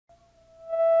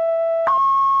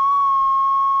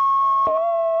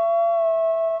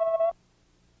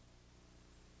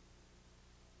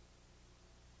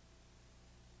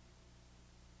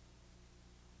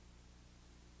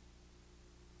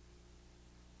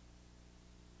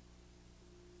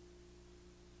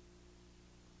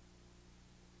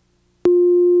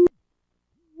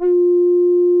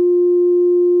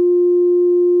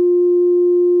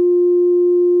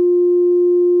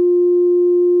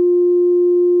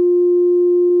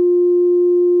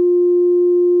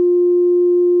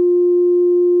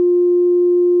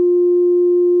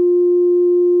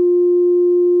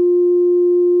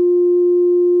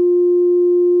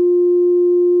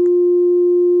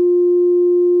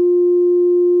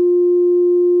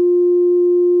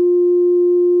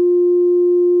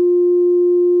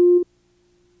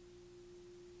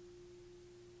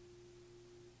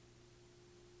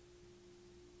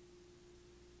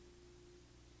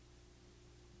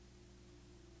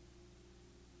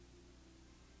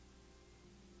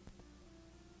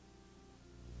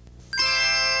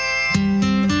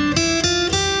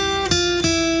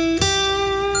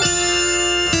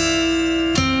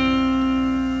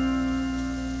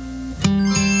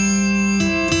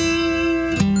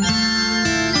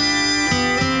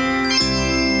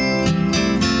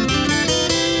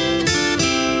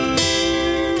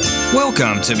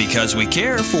Welcome to Because We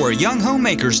Care for Young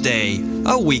Homemakers Day,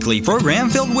 a weekly program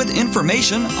filled with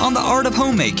information on the art of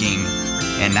homemaking.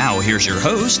 And now here's your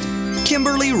host,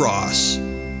 Kimberly Ross.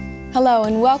 Hello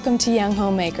and welcome to Young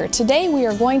Homemaker. Today we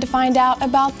are going to find out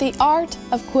about the art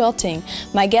of quilting.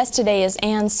 My guest today is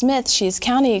Ann Smith. She is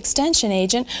County Extension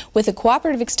Agent with the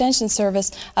Cooperative Extension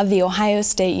Service of The Ohio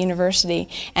State University.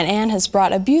 And Ann has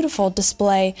brought a beautiful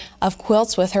display of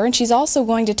quilts with her, and she's also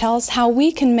going to tell us how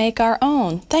we can make our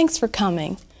own. Thanks for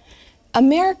coming.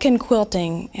 American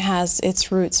quilting has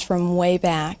its roots from way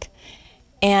back.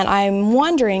 And I'm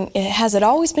wondering, has it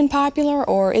always been popular,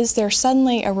 or is there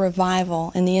suddenly a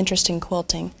revival in the interest in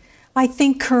quilting? I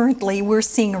think currently we're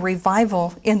seeing a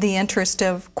revival in the interest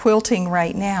of quilting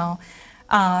right now.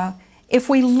 If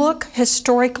we look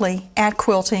historically at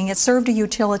quilting, it served a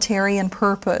utilitarian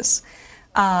purpose.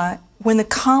 When the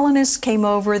colonists came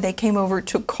over, they came over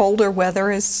to colder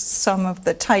weather, as some of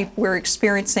the type we're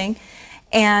experiencing,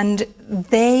 and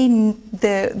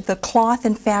the cloth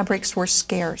and fabrics were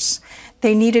scarce.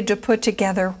 They needed to put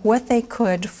together what they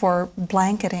could for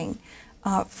blanketing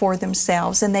for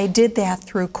themselves, and they did that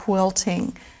through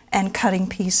quilting and cutting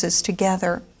pieces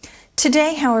together.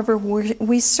 Today, however,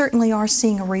 we certainly are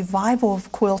seeing a revival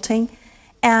of quilting,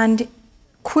 and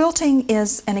quilting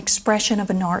is an expression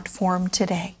of an art form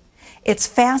today. It's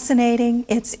fascinating,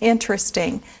 it's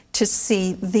interesting to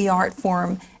see the art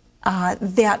form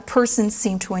that persons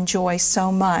seem to enjoy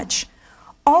so much.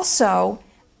 Also,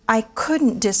 I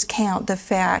couldn't discount the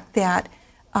fact that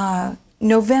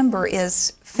November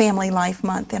is Family Life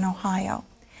Month in Ohio,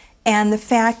 and the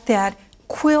fact that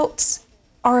quilts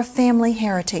are a family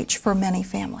heritage for many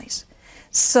families,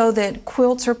 so that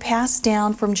quilts are passed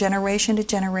down from generation to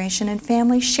generation, and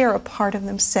families share a part of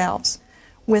themselves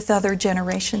with other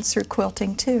generations through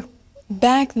quilting too.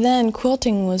 Back then,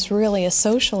 quilting was really a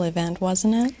social event,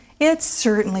 wasn't it? It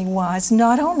certainly was.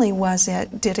 Not only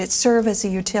did it serve as a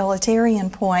utilitarian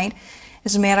point,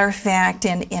 as a matter of fact,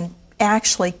 in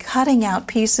actually cutting out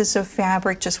pieces of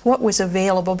fabric, just what was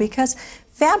available, because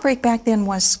fabric back then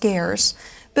was scarce,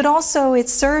 but also it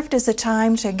served as a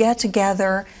time to get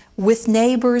together with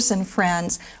neighbors and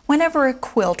friends whenever a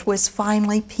quilt was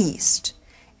finally pieced.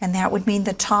 And that would mean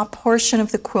the top portion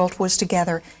of the quilt was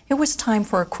together. It was time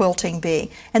for a quilting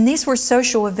bee. And these were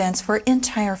social events for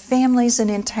entire families and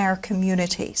entire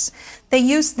communities. They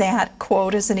used that,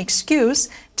 quote, as an excuse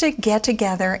to get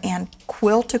together and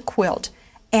quilt a quilt.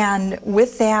 And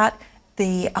with that,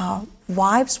 the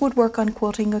wives would work on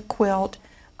quilting a quilt.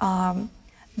 The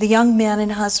young men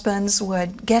and husbands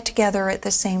would get together at the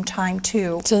same time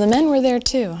too. So the men were there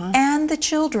too, huh? And the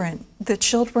children. The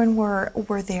children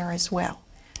were there as well.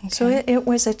 Okay. So it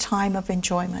was a time of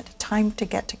enjoyment, a time to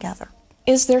get together.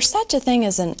 Is there such a thing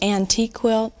as an antique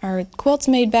quilt? Are quilts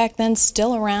made back then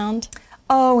still around?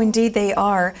 Oh, indeed they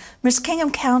are.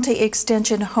 Muskingum County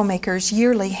Extension homemakers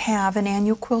yearly have an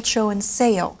annual quilt show and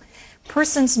sale.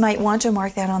 Persons might want to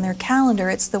mark that on their calendar.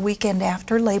 It's the weekend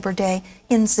after Labor Day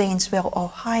in Zanesville,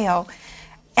 Ohio.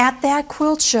 At that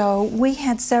quilt show, we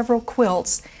had several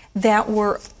quilts that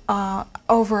were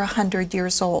over 100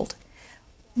 years old.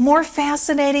 More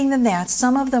fascinating than that,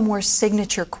 some of them were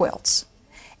signature quilts.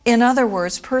 In other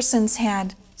words, persons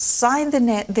had signed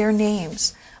their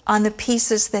names on the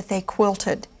pieces that they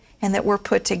quilted and that were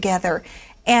put together.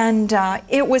 And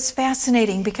it was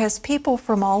fascinating because people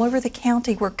from all over the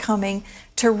county were coming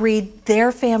to read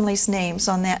their family's names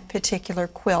on that particular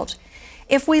quilt.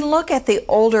 If we look at the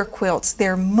older quilts,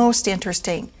 they're most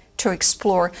interesting to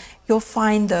explore. You'll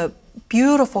find the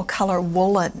beautiful color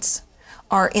woolens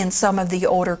are in some of the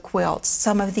older quilts.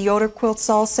 Some of the older quilts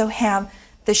also have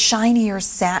the shinier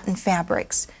satin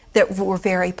fabrics that were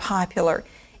very popular.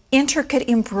 Intricate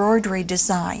embroidery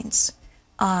designs.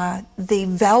 The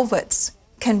velvets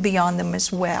can be on them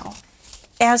as well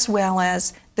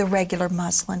as the regular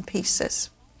muslin pieces.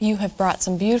 You have brought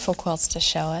some beautiful quilts to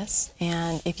show us,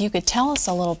 and if you could tell us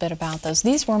a little bit about those.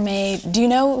 These were made, do you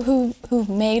know who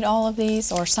made all of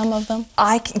these, or some of them?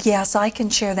 Yes, I can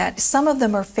share that. Some of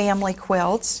them are family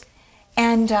quilts,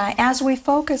 and as we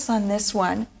focus on this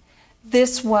one,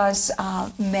 this was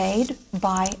made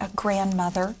by a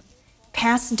grandmother,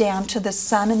 passed down to the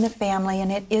son in the family,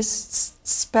 and it is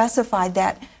specified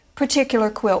that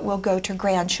particular quilt will go to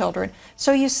grandchildren.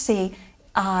 So you see,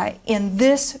 in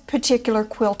this particular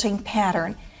quilting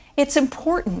pattern, it's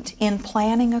important in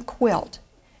planning a quilt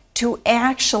to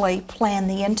actually plan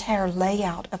the entire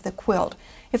layout of the quilt.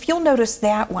 If you'll notice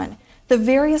that one, the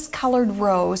various colored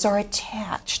rows are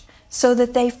attached so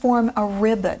that they form a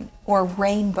ribbon or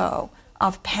rainbow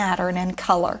of pattern and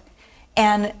color.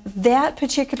 And that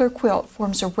particular quilt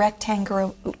forms a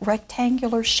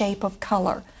rectangular shape of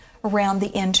color around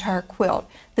the entire quilt.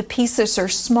 The pieces are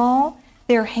small,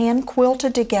 they're hand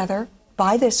quilted together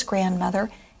by this grandmother,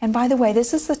 and by the way,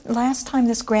 this is the last time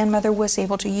this grandmother was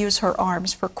able to use her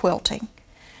arms for quilting,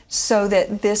 so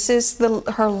that this is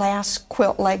her last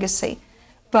quilt legacy.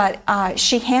 But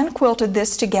she hand quilted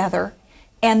this together,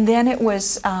 and then it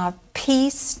was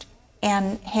pieced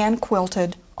and hand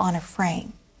quilted on a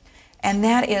frame. And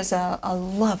that is a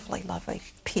lovely, lovely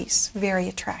piece, very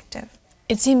attractive.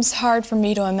 It seems hard for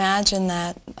me to imagine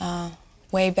that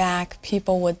way back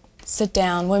people would sit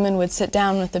down, women would sit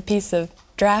down with a piece of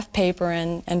draft paper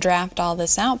and draft all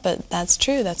this out, but that's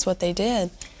true, that's what they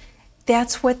did.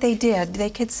 That's what they did. They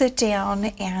could sit down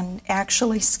and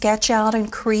actually sketch out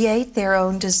and create their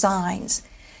own designs.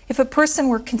 If a person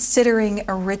were considering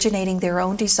originating their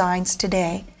own designs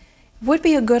today, it would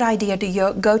be a good idea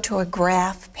to go to a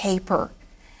graph paper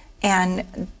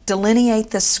and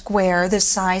delineate the square, the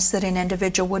size that an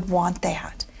individual would want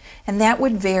that. And that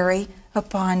would vary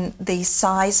upon the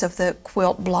size of the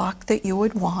quilt block that you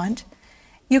would want.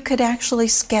 You could actually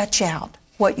sketch out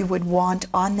what you would want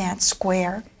on that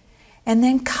square and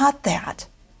then cut that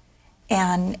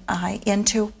and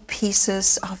into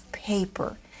pieces of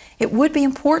paper. It would be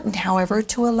important, however,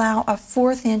 to allow a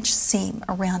 1/4-inch seam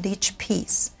around each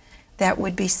piece that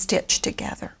would be stitched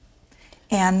together.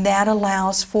 And that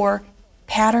allows for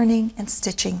patterning and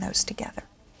stitching those together.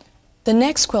 The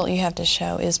next quilt you have to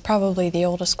show is probably the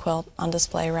oldest quilt on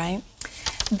display, right?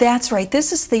 That's right.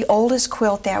 This is the oldest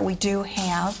quilt that we do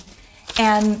have.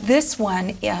 And this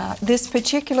one, this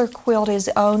particular quilt is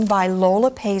owned by Lola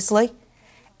Paisley,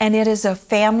 and it is a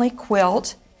family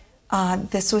quilt.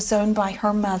 This was owned by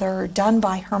her mother, or done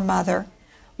by her mother.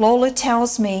 Lola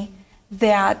tells me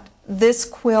that this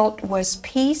quilt was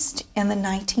pieced in the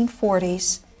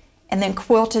 1940s and then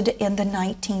quilted in the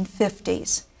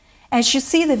 1950s. As you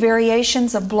see the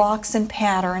variations of blocks and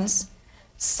patterns,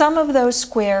 some of those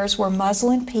squares were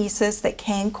muslin pieces that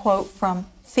came, quote, from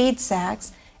feed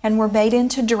sacks and were made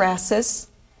into dresses,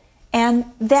 and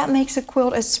that makes a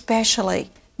quilt especially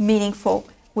meaningful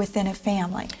within a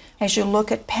family as you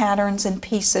look at patterns and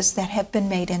pieces that have been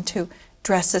made into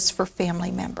dresses for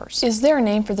family members. Is there a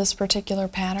name for this particular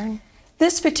pattern?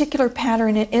 This particular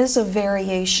pattern, it is a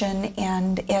variation,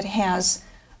 and it has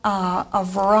a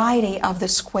variety of the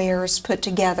squares put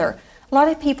together. A lot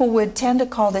of people would tend to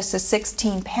call this a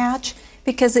 16 patch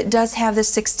because it does have the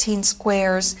 16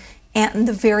 squares and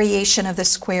the variation of the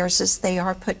squares as they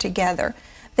are put together.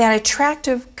 That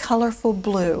attractive, colorful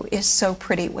blue is so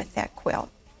pretty with that quilt.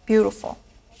 Beautiful.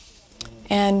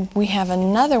 And we have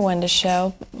another one to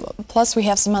show, plus we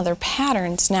have some other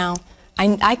patterns. Now,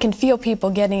 I can feel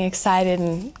people getting excited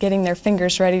and getting their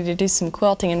fingers ready to do some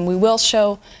quilting, and we will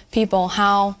show people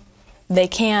how they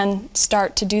can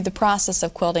start to do the process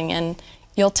of quilting, and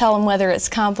you'll tell them whether it's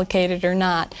complicated or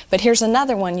not. But here's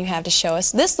another one you have to show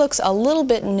us. This looks a little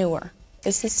bit newer.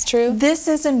 Is this true? This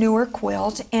is a newer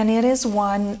quilt, and it is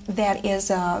one that is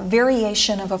a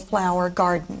variation of a flower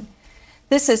garden.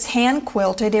 This is hand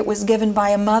quilted. It was given by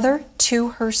a mother to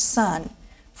her son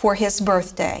for his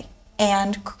birthday,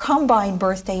 and combined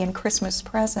birthday and Christmas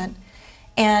present.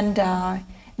 And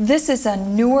this is a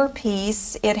newer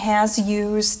piece. It has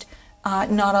used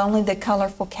not only the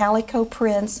colorful calico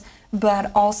prints, but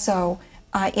also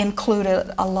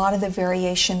included a lot of the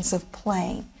variations of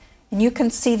plain. And you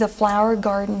can see the flower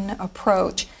garden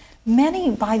approach. Many,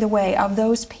 by the way, of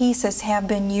those pieces have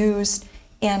been used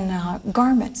in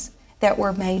garments that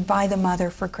were made by the mother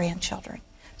for grandchildren.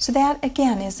 So that,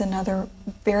 again, is another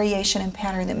variation and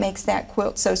pattern that makes that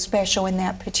quilt so special in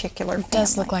that particular family. It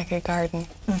does look like a garden.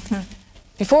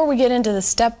 Before we get into the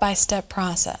step-by-step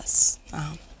process,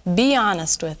 be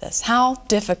honest with us. How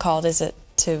difficult is it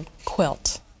to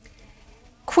quilt?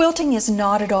 Quilting is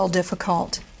not at all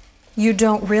difficult. You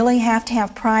don't really have to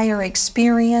have prior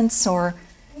experience or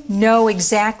know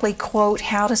exactly, quote,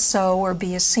 how to sew or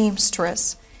be a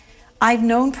seamstress. I've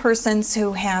known persons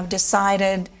who have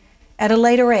decided at a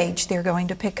later age they're going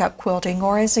to pick up quilting,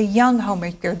 or as a young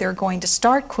homemaker they're going to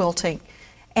start quilting,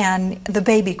 and the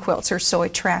baby quilts are so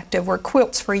attractive, or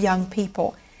quilts for young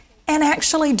people, and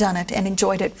actually done it and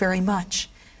enjoyed it very much.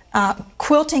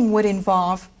 Quilting would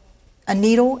involve a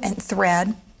needle and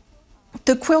thread.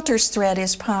 The quilter's thread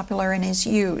is popular and is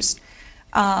used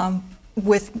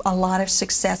with a lot of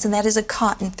success, and that is a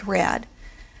cotton thread.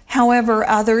 However,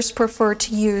 others prefer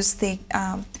to use the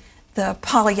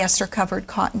polyester-covered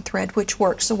cotton thread, which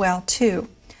works well too.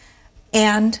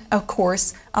 And, of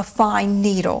course, a fine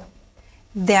needle.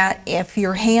 That if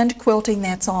you're hand quilting,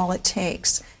 that's all it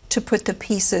takes to put the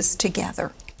pieces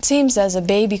together. It seems as a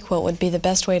baby quilt would be the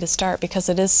best way to start because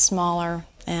it is smaller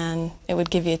and it would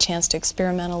give you a chance to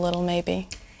experiment a little maybe.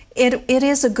 It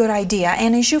is a good idea,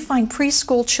 and as you find,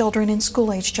 preschool children and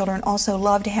school-age children also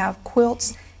love to have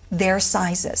quilts their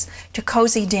sizes to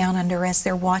cozy down under as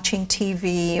they're watching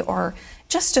TV, or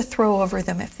just to throw over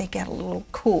them if they get a little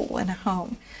cool in a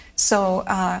home. So,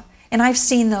 and I've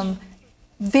seen them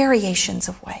variations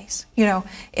of ways. You know,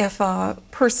 if a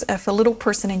little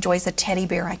person enjoys a teddy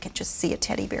bear, I can just see a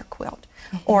teddy bear quilt.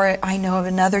 Or I know of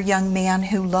another young man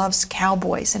who loves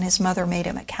cowboys, and his mother made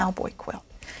him a cowboy quilt.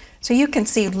 So you can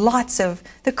see lots of,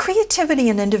 the creativity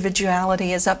and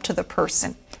individuality is up to the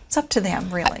person. It's up to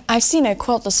them, really. I've seen a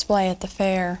quilt display at the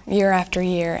fair year after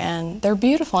year, and they're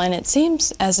beautiful, and it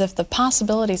seems as if the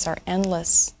possibilities are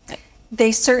endless.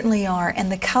 They certainly are,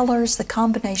 and the colors, the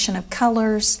combination of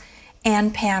colors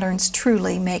and patterns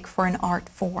truly make for an art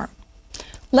form.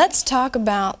 Let's talk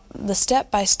about the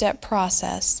step-by-step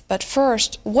process, but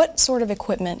first, what sort of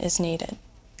equipment is needed?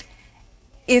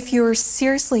 If you're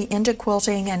seriously into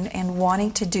quilting and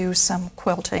wanting to do some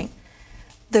quilting,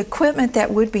 the equipment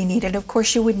that would be needed, of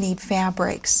course, you would need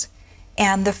fabrics.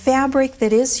 And the fabric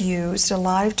that is used a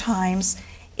lot of times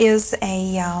is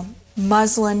a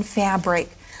muslin fabric.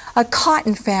 A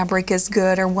cotton fabric is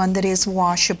good, or one that is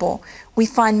washable. We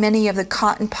find many of the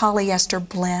cotton polyester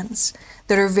blends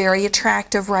that are very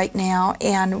attractive right now,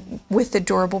 and with the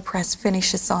durable press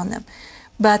finishes on them.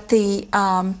 But the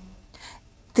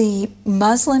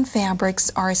muslin fabrics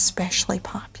are especially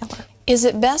popular. Is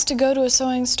it best to go to a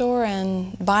sewing store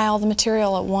and buy all the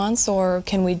material at once, or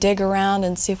can we dig around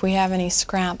and see if we have any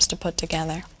scraps to put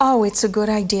together? Oh, it's a good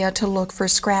idea to look for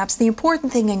scraps. The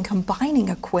important thing in combining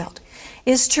a quilt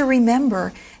is to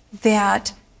remember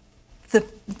that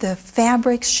the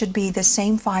fabrics should be the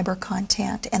same fiber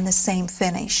content and the same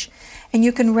finish. And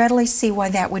you can readily see why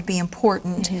that would be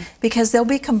important, because they'll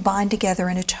be combined together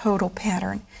in a total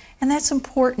pattern. And that's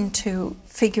important to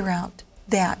figure out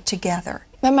that together.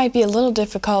 That might be a little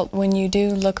difficult when you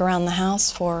do look around the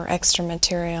house for extra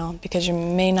material, because you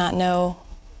may not know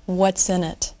what's in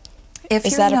it. If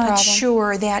Is you're that a not problem?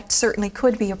 sure, that certainly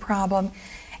could be a problem.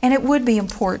 And it would be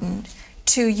important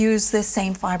to use the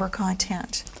same fiber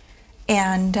content.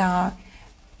 And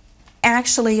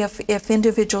actually, if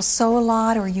individuals sew a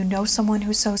lot, or you know someone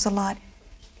who sews a lot,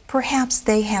 perhaps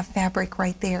they have fabric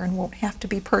right there and won't have to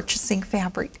be purchasing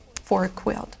fabric for a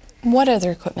quilt. What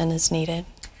other equipment is needed?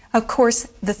 Of course,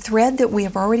 the thread that we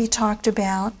have already talked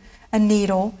about, a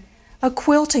needle, a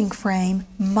quilting frame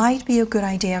might be a good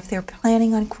idea if they're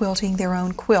planning on quilting their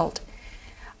own quilt.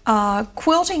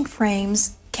 Quilting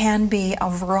frames can be a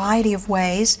variety of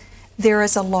ways. There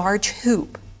is a large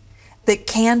hoop that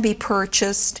can be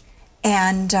purchased,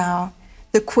 and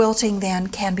the quilting then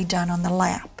can be done on the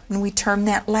lap, and we term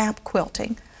that lap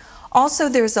quilting. Also,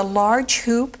 there's a large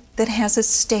hoop that has a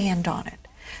stand on it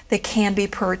that can be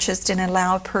purchased and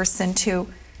allow a person to,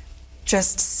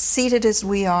 just seated as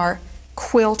we are,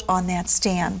 quilt on that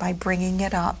stand by bringing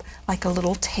it up like a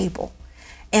little table.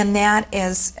 And that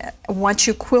is, once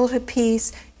you quilt a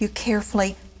piece, you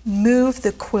carefully move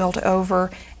the quilt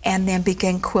over and then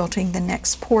begin quilting the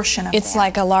next portion of it. It's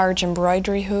like a large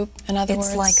embroidery hoop, in other words?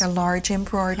 It's like a large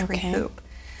embroidery hoop.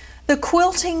 The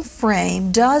quilting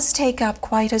frame does take up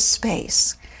quite a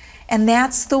space, and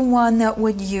that's the one that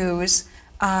would use,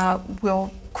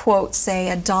 we'll quote, say,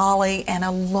 a dolly and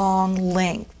a long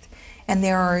length. And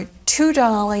there are 2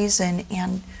 dollies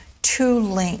and 2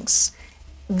 lengths.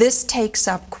 This takes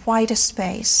up quite a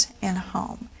space in a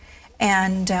home.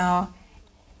 And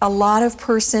a lot of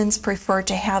persons prefer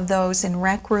to have those in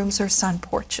rec rooms or sun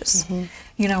porches,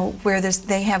 you know, where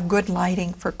they have good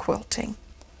lighting for quilting.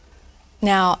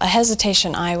 Now, a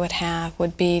hesitation I would have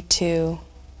would be to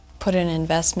put an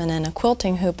investment in a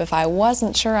quilting hoop if I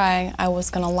wasn't sure I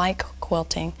was going to like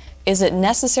quilting. Is it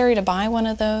necessary to buy one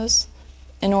of those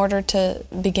in order to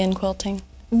begin quilting?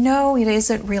 No, it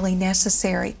isn't really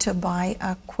necessary to buy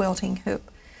a quilting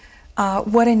hoop.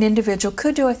 What an individual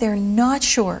could do if they're not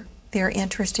sure they're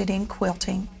interested in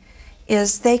quilting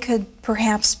is they could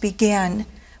perhaps begin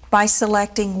by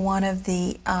selecting one of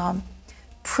the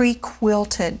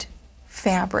pre-quilted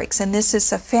fabrics. And this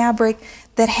is a fabric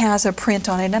that has a print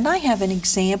on it. And I have an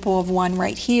example of one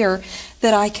right here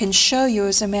that I can show you.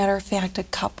 As a matter of fact, a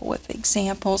couple of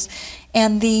examples.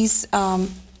 And these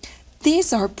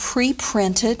are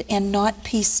pre-printed and not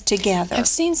pieced together. I've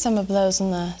seen some of those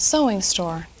in the sewing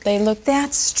store. They look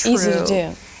That's true. easy to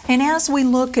do. And as we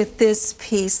look at this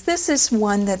piece, this is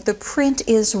one that the print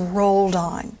is rolled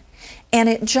on. And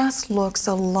it just looks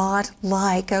a lot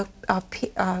like a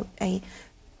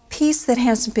piece that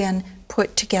has been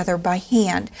put together by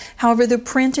hand. However, the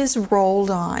print is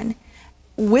rolled on.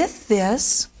 With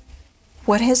this,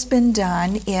 what has been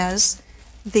done is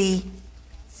the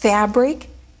fabric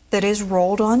that is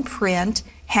rolled on print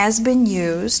has been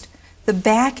used. The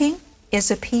backing is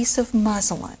a piece of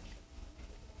muslin,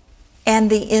 and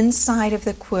the inside of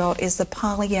the quilt is the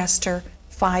polyester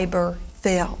fiber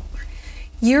fill.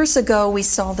 Years ago we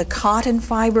saw the cotton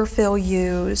fiber fill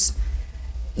used.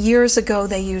 Years ago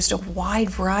they used a wide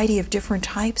variety of different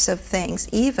types of things,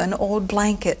 even old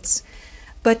blankets.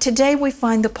 But today we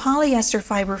find the polyester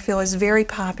fiber fill is very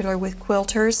popular with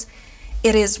quilters.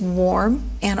 It is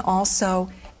warm and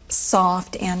also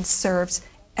soft and serves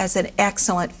as an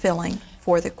excellent filling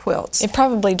for the quilts. It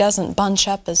probably doesn't bunch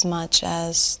up as much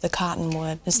as the cotton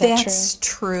would. Is that true? That's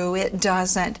true. It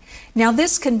doesn't. Now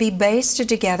this can be basted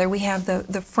together. We have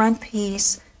the front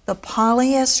piece, the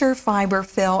polyester fiber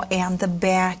fill, and the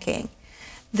backing.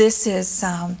 This is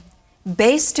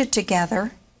basted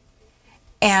together,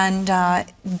 and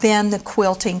then the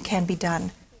quilting can be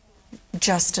done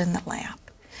just in the lap.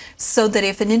 So that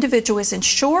if an individual isn't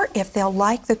sure if they'll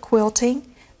like the quilting,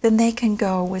 then they can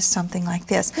go with something like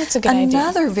this. That's a good idea.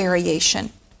 Another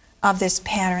variation of this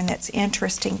pattern that's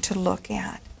interesting to look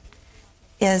at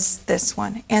is this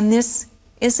one. And this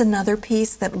is another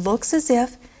piece that looks as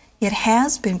if it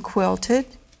has been quilted,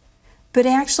 but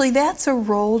actually that's a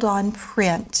rolled on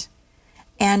print.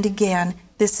 And again,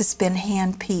 this has been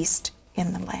hand pieced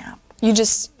in the lap. You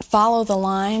just follow the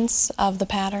lines of the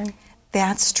pattern?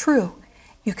 That's true.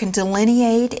 You can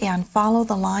delineate and follow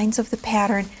the lines of the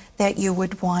pattern that you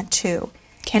would want to.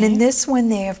 Okay. And in this one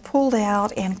they have pulled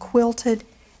out and quilted.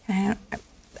 And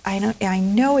I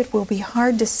know it will be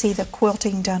hard to see the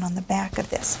quilting done on the back of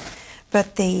this,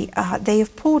 but they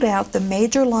have pulled out the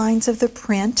major lines of the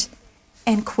print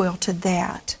and quilted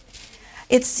that.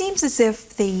 It seems as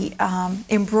if the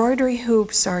embroidery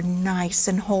hoops are nice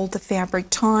and hold the fabric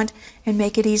taut and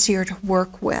make it easier to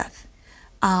work with.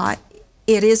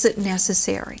 It isn't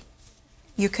necessary.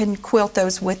 You can quilt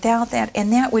those without that,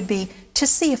 and that would be to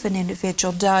see if an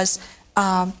individual does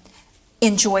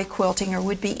enjoy quilting or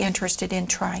would be interested in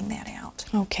trying that out.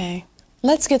 Okay.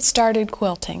 Let's get started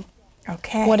quilting.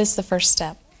 Okay. What is the first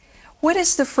step? What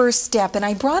is the first step? And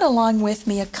I brought along with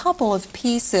me a couple of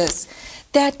pieces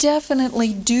that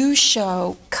definitely do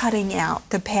show cutting out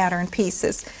the pattern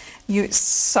pieces.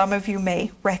 Some of you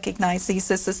may recognize these.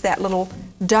 This is that little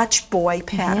Dutch boy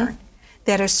pattern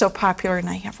that is so popular, and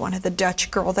I have one of the Dutch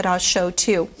girl that I'll show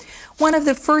too. One of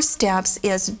the first steps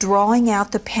is drawing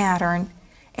out the pattern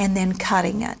and then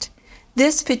cutting it.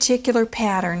 This particular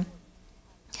pattern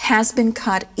has been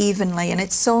cut evenly, and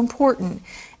it's so important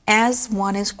as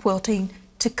one is quilting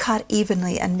to cut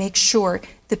evenly and make sure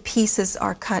the pieces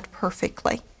are cut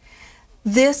perfectly.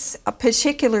 This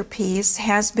particular piece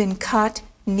has been cut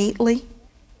neatly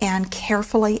and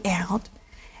carefully out.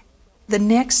 The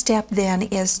next step then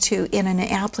is to, in an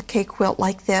applique quilt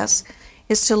like this,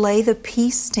 is to lay the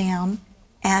piece down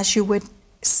as you would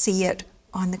see it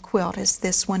on the quilt, as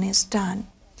this one is done.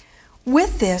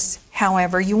 With this,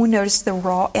 however, you will notice the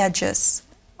raw edges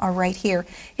are right here.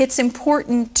 It's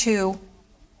important to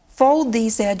fold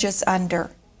these edges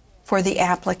under for the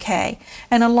applique,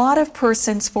 and a lot of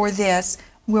persons for this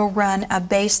will run a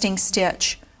basting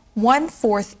stitch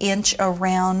 1/4 inch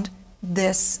around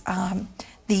this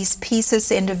these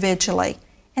pieces individually,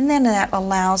 and then that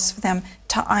allows them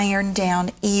to iron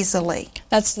down easily.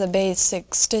 That's the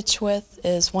basic stitch width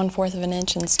is 1/4 of an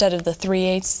inch instead of the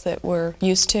 3/8 that we're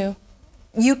used to?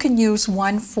 You can use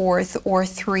 1/4 or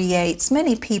 3/8.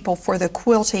 Many people for the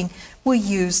quilting will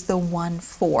use the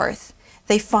 1/4.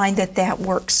 They find that that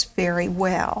works very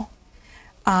well.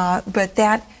 But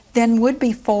that then would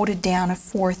be folded down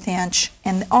 1/4 inch,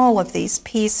 and all of these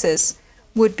pieces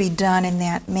would be done in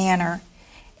that manner.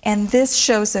 And this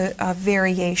shows a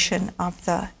variation of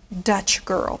the Dutch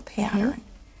girl pattern.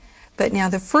 But now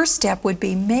the first step would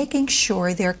be making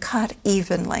sure they're cut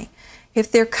evenly.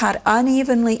 If they're cut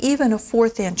unevenly, even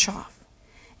 1/4 inch off,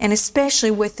 and especially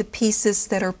with the pieces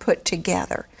that are put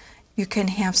together, you can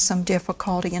have some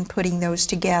difficulty in putting those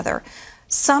together.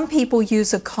 Some people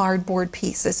use a cardboard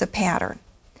piece as a pattern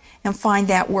and find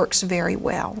that works very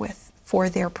well for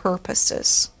their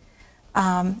purposes.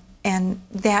 And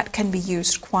that can be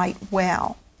used quite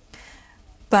well.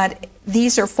 But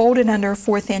these are folded under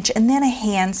 1/4 inch, and then a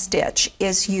hand stitch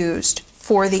is used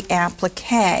for the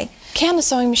applique. Can a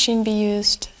sewing machine be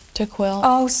used to quilt?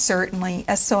 Oh, certainly,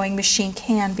 a sewing machine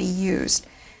can be used.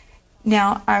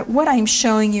 Now, what I'm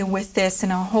showing you with this,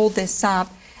 and I'll hold this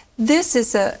up, this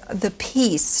is the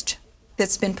piece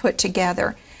that's been put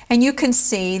together. And you can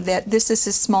see that this is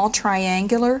a small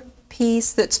triangular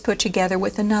piece that's put together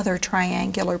with another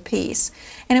triangular piece.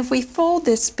 And if we fold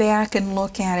this back and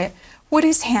look at it, what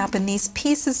has happened, these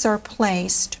pieces are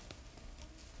placed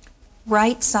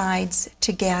right sides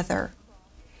together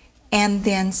and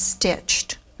then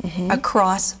stitched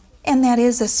across, and that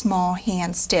is a small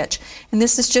hand stitch. And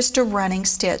this is just a running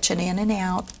stitch, an in and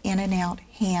out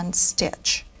hand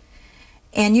stitch.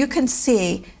 And you can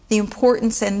see the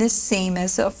importance in this seam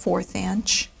is a 1/4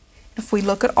 inch. If we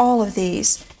look at all of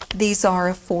these are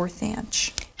a 1/4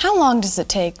 inch. How long does it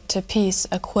take to piece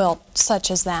a quilt such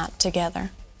as that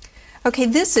together? Okay,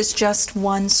 this is just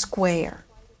one square.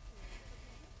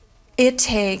 It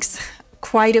takes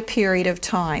quite a period of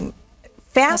time.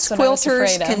 Fast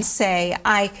quilters can say,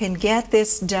 I can get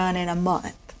this done in a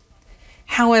month.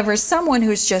 However, someone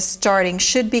who's just starting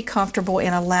should be comfortable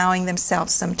in allowing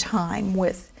themselves some time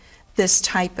with this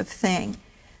type of thing.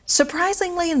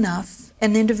 Surprisingly enough,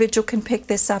 an individual can pick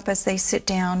this up as they sit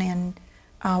down and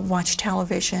watch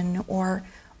television or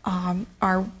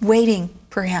are waiting,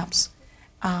 perhaps,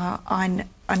 on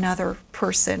another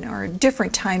person, or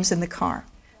different times in the car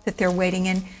that they're waiting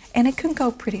in, and it can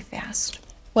go pretty fast.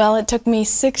 Well, it took me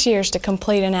 6 years to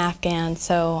complete an Afghan,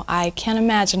 so I can't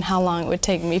imagine how long it would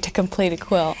take me to complete a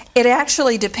quilt. It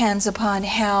actually depends upon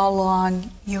how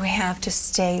long you have to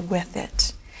stay with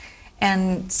it.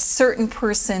 And certain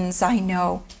persons I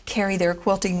know carry their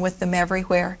quilting with them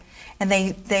everywhere, and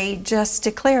they just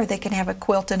declare they can have a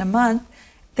quilt in a month.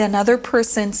 Then other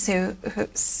persons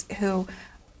who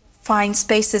find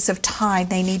spaces of time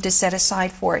they need to set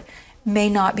aside for it may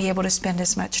not be able to spend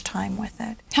as much time with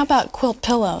it. How about quilt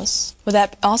pillows? Would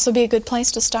that also be a good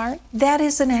place to start? That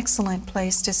is an excellent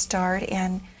place to start,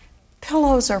 and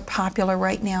pillows are popular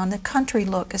right now in the country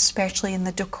look, especially in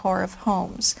the decor of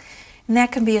homes. And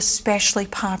that can be especially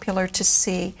popular to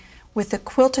see with the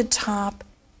quilted top.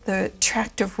 The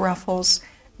attractive ruffles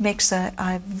makes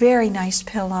a very nice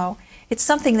pillow. It's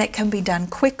something that can be done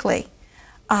quickly.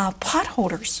 Pot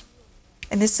holders,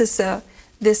 and this is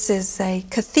a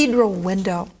cathedral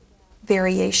window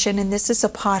variation, and this is a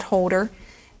pot holder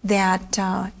that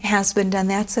has been done.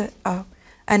 That's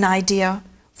an idea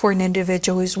for an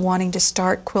individual who's wanting to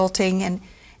start quilting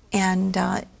and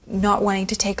not wanting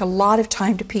to take a lot of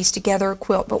time to piece together a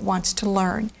quilt, but wants to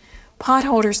learn. Pot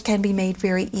holders can be made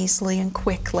very easily and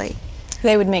quickly.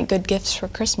 They would make good gifts for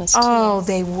Christmas, too. Oh,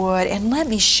 they would. And let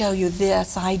me show you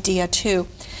this idea, too.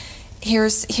 Here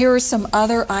are some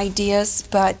other ideas,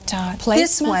 but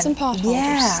this one, and pot holders.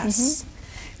 Yes.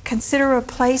 Consider a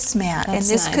placemat, and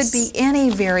this nice. could be any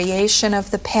variation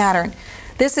of the pattern.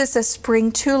 This is a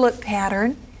spring tulip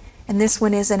pattern, and this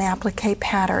one is an applique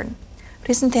pattern.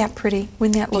 But isn't that pretty?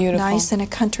 Wouldn't that look Beautiful. nice in a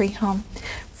country home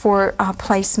for a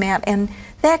placemat? And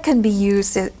that can be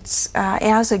used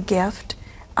as a gift,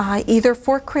 either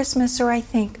for Christmas or I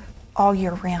think all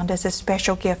year round as a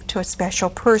special gift to a special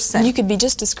person. You could be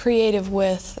just as creative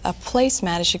with a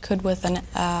placemat as you could with a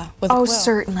quilt. Oh,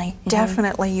 certainly.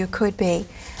 Definitely you could be.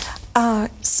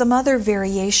 Some other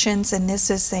variations, and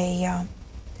this is a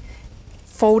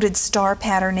folded star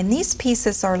pattern, and these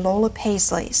pieces are Lola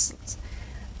Paisley's.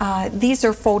 These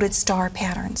are folded star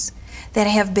patterns that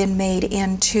have been made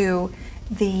into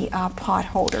the pot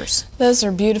holders. Those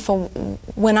are beautiful.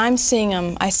 When I'm seeing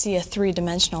them, I see a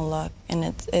three-dimensional look, and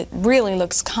it really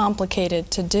looks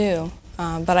complicated to do,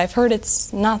 but I've heard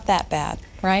it's not that bad,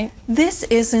 right? This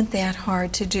isn't that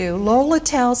hard to do. Lola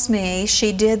tells me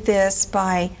she did this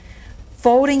by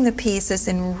folding the pieces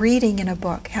and reading in a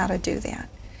book how to do that.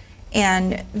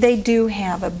 And they do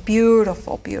have a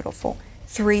beautiful, beautiful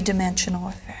three-dimensional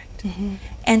effect.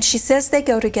 And she says they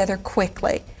go together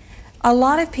quickly. A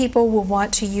lot of people will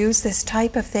want to use this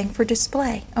type of thing for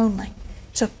display only,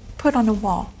 to put on a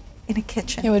wall in a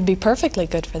kitchen. It would be perfectly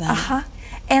good for that.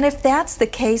 And if that's the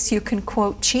case, you can,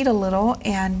 quote, cheat a little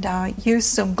and use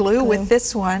some glue with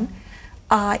this one.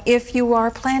 If you are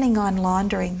planning on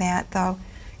laundering that, though,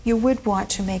 you would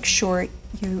want to make sure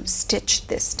you stitch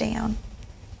this down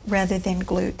rather than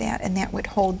glued that, and that would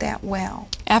hold that well.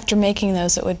 After making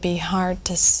those, it would be hard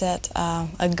to set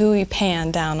a gooey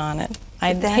pan down on it.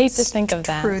 I'd hate to think of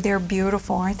that. True. They're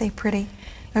beautiful, aren't they pretty?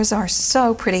 Those are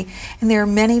so pretty. And there are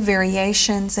many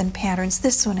variations and patterns.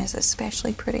 This one is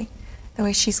especially pretty, the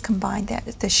way she's combined that,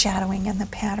 the shadowing and the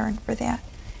pattern for that.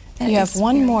 You have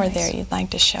one more there you'd like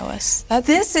to show us.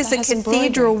 This is a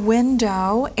cathedral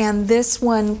window, and this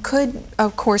one could,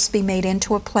 of course, be made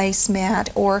into a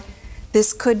placemat, or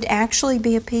this could actually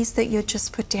be a piece that you'd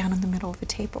just put down in the middle of a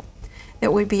table.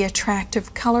 That would be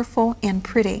attractive, colorful, and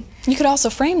pretty. You could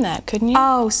also frame that, couldn't you?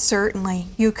 Oh, certainly.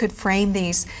 You could frame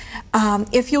these.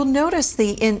 If you'll notice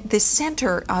in the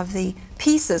center of the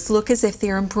pieces look as if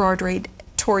they're embroidered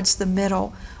towards the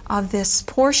middle of this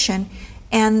portion,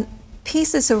 and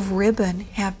pieces of ribbon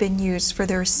have been used for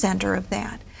their center of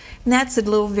that. And that's a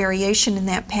little variation in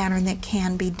that pattern that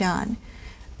can be done.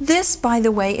 This, by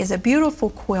the way, is a beautiful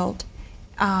quilt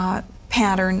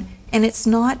pattern, and it's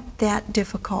not that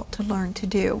difficult to learn to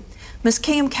do.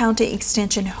 Muscatine County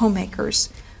Extension homemakers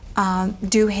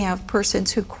do have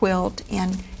persons who quilt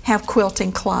and have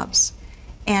quilting clubs.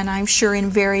 And I'm sure in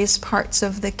various parts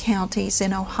of the counties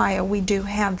in Ohio we do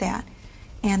have that.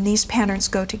 And these patterns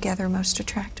go together most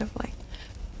attractively.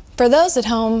 For those at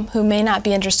home who may not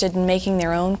be interested in making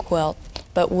their own quilt,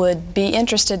 but would be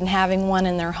interested in having one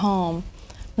in their home,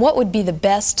 what would be the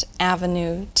best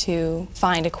avenue to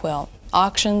find a quilt?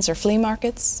 Auctions or flea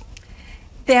markets?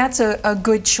 That's a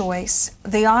good choice.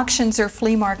 The auctions or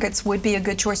flea markets would be a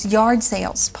good choice. Yard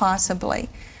sales, possibly.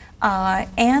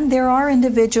 And there are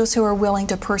individuals who are willing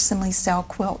to personally sell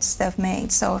quilts they've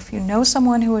made. So if you know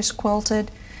someone who has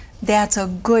quilted, that's a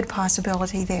good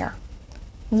possibility there.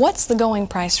 What's the going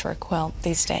price for a quilt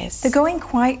these days? The going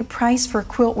price for a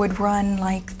quilt would run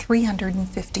like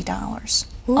 $350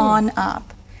 Ooh. On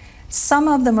up. Some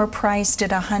of them are priced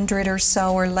at $100 or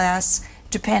so or less,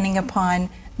 depending upon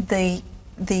the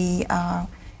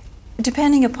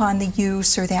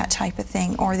use or that type of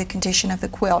thing, or the condition of the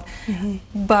quilt.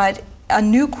 Mm-hmm. But a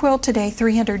new quilt today,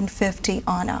 $350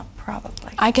 on up,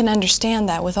 probably. I can understand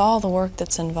that with all the work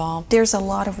that's involved. There's a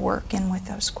lot of work in with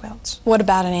those quilts. What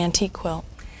about an antique quilt?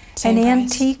 Same An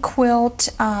price? antique quilt,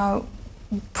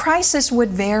 prices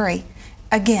would vary,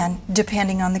 again,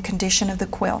 depending on the condition of the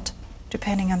quilt.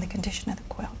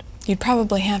 You'd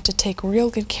probably have to take real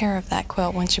good care of that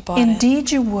quilt once you bought it.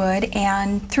 Indeed you would,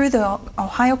 and through the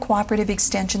Ohio Cooperative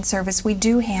Extension Service, we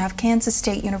do have Kansas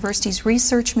State University's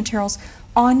research materials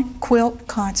on quilt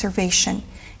conservation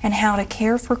and how to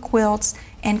care for quilts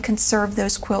and conserve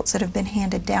those quilts that have been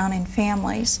handed down in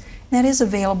families. That is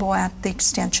available at the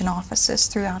extension offices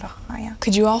throughout Ohio.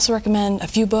 Could you also recommend a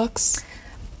few books?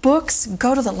 Books,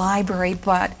 go to the library,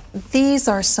 but these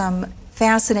are some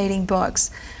fascinating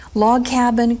books. Log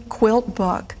Cabin Quilt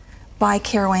Book by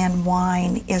Carol Ann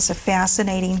Wine is a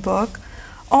fascinating book.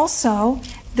 Also,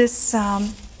 this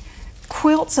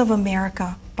Quilts of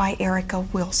America by Erica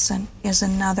Wilson is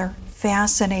another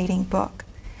fascinating book.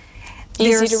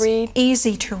 Easy to read?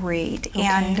 Easy to read, Okay.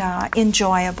 and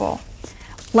enjoyable.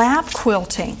 Lap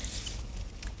Quilting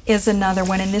is another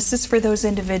one, and this is for those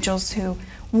individuals who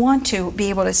want to be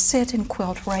able to sit and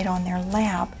quilt right on their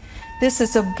lap. This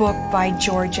is a book by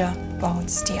Georgia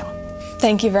Bonesteel.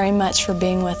 Thank you very much for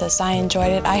being with us. I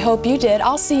enjoyed it. I hope you did.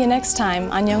 I'll see you next time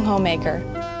on Young Homemaker.